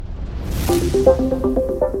Hi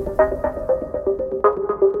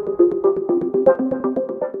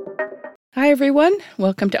everyone,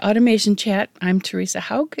 welcome to Automation Chat. I'm Teresa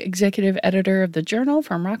Haug, Executive Editor of the Journal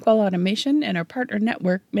from Rockwell Automation and our partner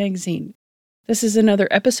network magazine. This is another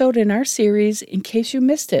episode in our series, In Case You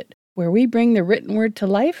Missed It, where we bring the written word to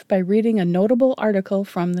life by reading a notable article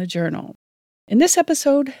from the journal. In this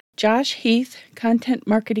episode, Josh Heath, Content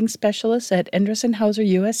Marketing Specialist at Endress+Hauser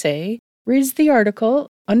USA, reads the article,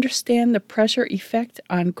 Understand the Pressure Effect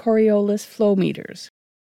on Coriolis Flowmeters.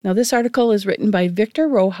 Now this article is written by Victor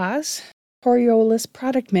Rojas, Coriolis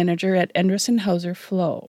Product Manager at Endress+Hauser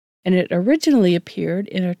Flow, and it originally appeared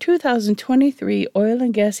in our 2023 Oil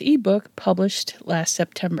and Gas ebook published last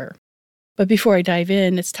September. But before I dive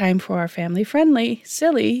in, it's time for our family-friendly,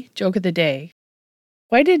 silly joke of the day.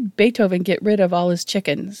 Why did Beethoven get rid of all his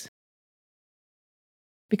chickens?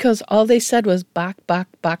 Because all they said was bok, bok,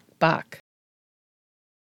 bok, bok.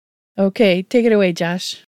 Okay, take it away,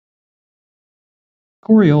 Josh.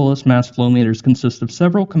 Coriolis mass flow meters consist of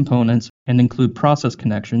several components and include process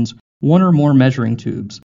connections, one or more measuring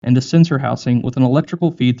tubes, and a sensor housing with an electrical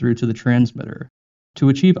feed-through to the transmitter. To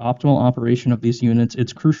achieve optimal operation of these units,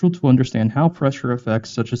 it's crucial to understand how pressure effects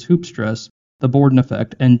such as hoop stress, the Borden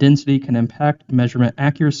effect, and density can impact measurement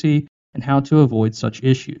accuracy and how to avoid such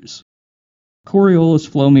issues. Coriolis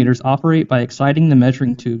flow meters operate by exciting the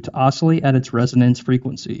measuring tube to oscillate at its resonance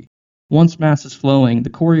frequency. Once mass is flowing, the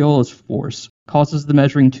Coriolis force causes the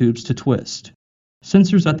measuring tubes to twist.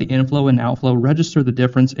 Sensors at the inflow and outflow register the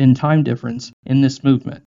difference in time difference in this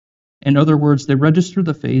movement. In other words, they register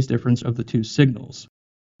the phase difference of the two signals.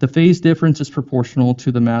 The phase difference is proportional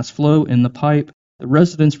to the mass flow in the pipe. The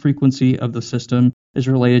resonance frequency of the system is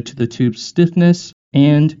related to the tube's stiffness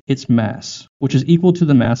and its mass, which is equal to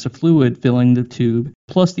the mass of fluid filling the tube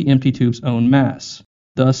plus the empty tube's own mass.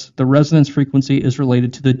 Thus, the resonance frequency is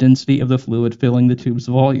related to the density of the fluid filling the tube's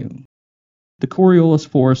volume. The Coriolis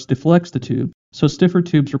force deflects the tube, so stiffer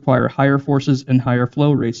tubes require higher forces and higher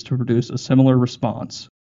flow rates to produce a similar response.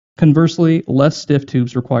 Conversely, less stiff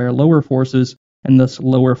tubes require lower forces and thus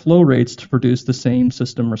lower flow rates to produce the same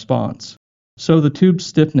system response. So the tube's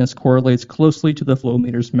stiffness correlates closely to the flow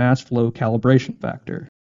meter's mass flow calibration factor.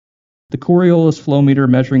 The Coriolis flow meter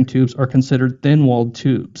measuring tubes are considered thin-walled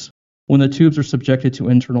tubes. When the tubes are subjected to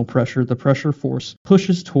internal pressure, the pressure force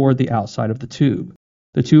pushes toward the outside of the tube.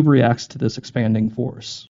 The tube reacts to this expanding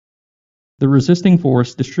force. The resisting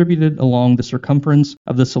force distributed along the circumference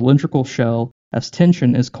of the cylindrical shell as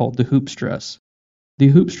tension is called the hoop stress. The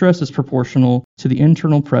hoop stress is proportional to the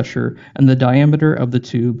internal pressure and the diameter of the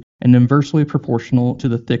tube and inversely proportional to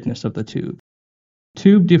the thickness of the tube.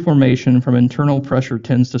 Tube deformation from internal pressure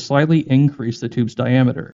tends to slightly increase the tube's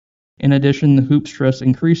diameter. In addition, the hoop stress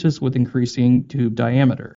increases with increasing tube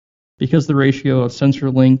diameter. Because the ratio of sensor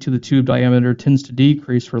length to the tube diameter tends to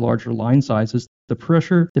decrease for larger line sizes, the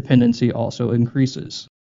pressure dependency also increases.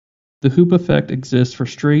 The hoop effect exists for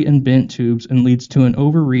straight and bent tubes and leads to an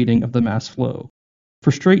overreading of the mass flow. For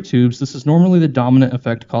straight tubes, this is normally the dominant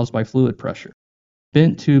effect caused by fluid pressure.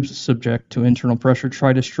 Bent tubes subject to internal pressure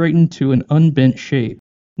try to straighten to an unbent shape,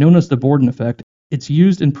 known as the Borden effect. It's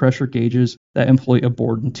used in pressure gauges that employ a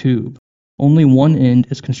Borden tube. Only one end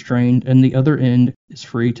is constrained and the other end is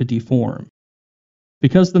free to deform.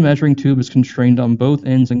 Because the measuring tube is constrained on both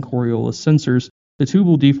ends in Coriolis sensors, the tube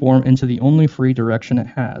will deform into the only free direction it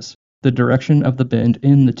has, the direction of the bend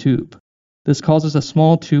in the tube. This causes a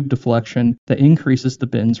small tube deflection that increases the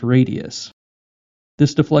bend's radius.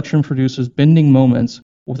 This deflection produces bending moments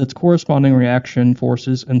with its corresponding reaction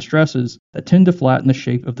forces and stresses that tend to flatten the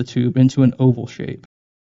shape of the tube into an oval shape.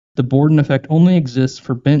 The Borden effect only exists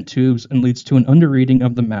for bent tubes and leads to an underreading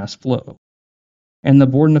of the mass flow. And the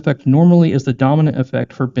Borden effect normally is the dominant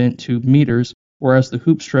effect for bent tube meters, whereas the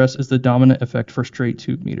hoop stress is the dominant effect for straight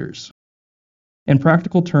tube meters. In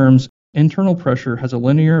practical terms, internal pressure has a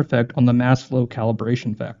linear effect on the mass flow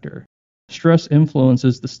calibration factor. Stress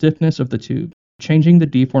influences the stiffness of the tube, changing the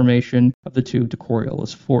deformation of the tube to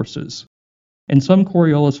Coriolis forces. In some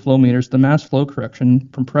Coriolis flow meters, the mass flow correction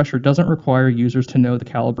from pressure doesn't require users to know the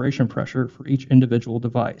calibration pressure for each individual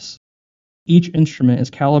device. Each instrument is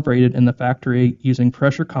calibrated in the factory using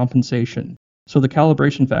pressure compensation, so the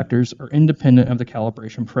calibration factors are independent of the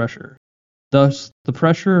calibration pressure. Thus, the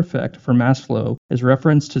pressure effect for mass flow is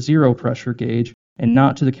referenced to zero pressure gauge and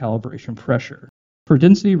not to the calibration pressure. For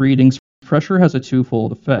density readings, pressure has a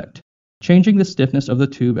twofold effect, changing the stiffness of the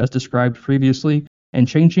tube as described previously and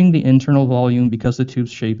changing the internal volume because the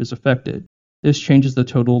tube's shape is affected. This changes the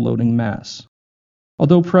total loading mass.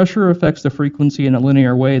 Although pressure affects the frequency in a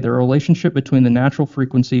linear way, the relationship between the natural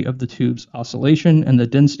frequency of the tube's oscillation and the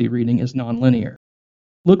density reading is nonlinear.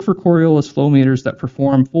 Look for Coriolis flowmeters that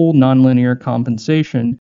perform full nonlinear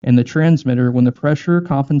compensation in the transmitter when the pressure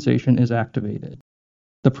compensation is activated.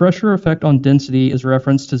 The pressure effect on density is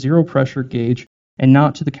referenced to zero pressure gauge and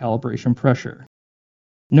not to the calibration pressure.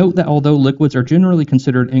 Note that although liquids are generally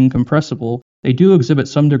considered incompressible, they do exhibit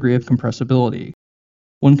some degree of compressibility.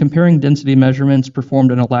 When comparing density measurements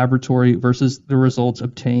performed in a laboratory versus the results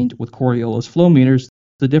obtained with Coriolis flowmeters,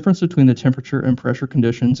 the difference between the temperature and pressure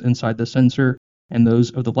conditions inside the sensor and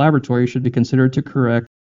those of the laboratory should be considered to correct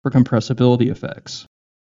for compressibility effects.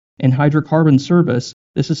 In hydrocarbon service,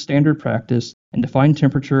 this is standard practice, and defined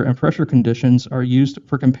temperature and pressure conditions are used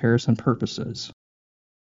for comparison purposes.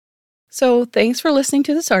 So, thanks for listening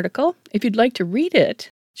to this article. If you'd like to read it,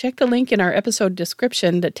 check the link in our episode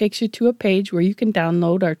description that takes you to a page where you can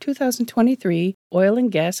download our 2023 Oil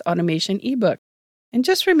and Gas Automation ebook. And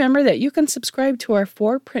just remember that you can subscribe to our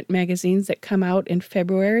 4 print magazines that come out in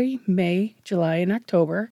February, May, July, and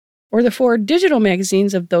October, or the 4 digital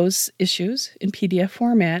magazines of those issues in PDF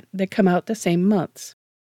format that come out the same months.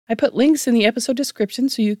 I put links in the episode description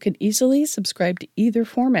so you can easily subscribe to either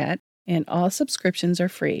format, and all subscriptions are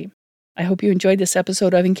free. I hope you enjoyed this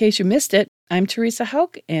episode of In Case You Missed It. I'm Teresa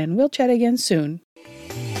Hauk, and we'll chat again soon.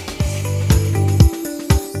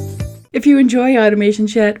 If you enjoy Automation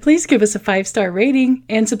Chat, please give us a 5-star rating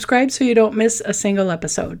and subscribe so you don't miss a single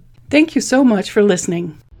episode. Thank you so much for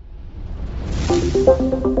listening.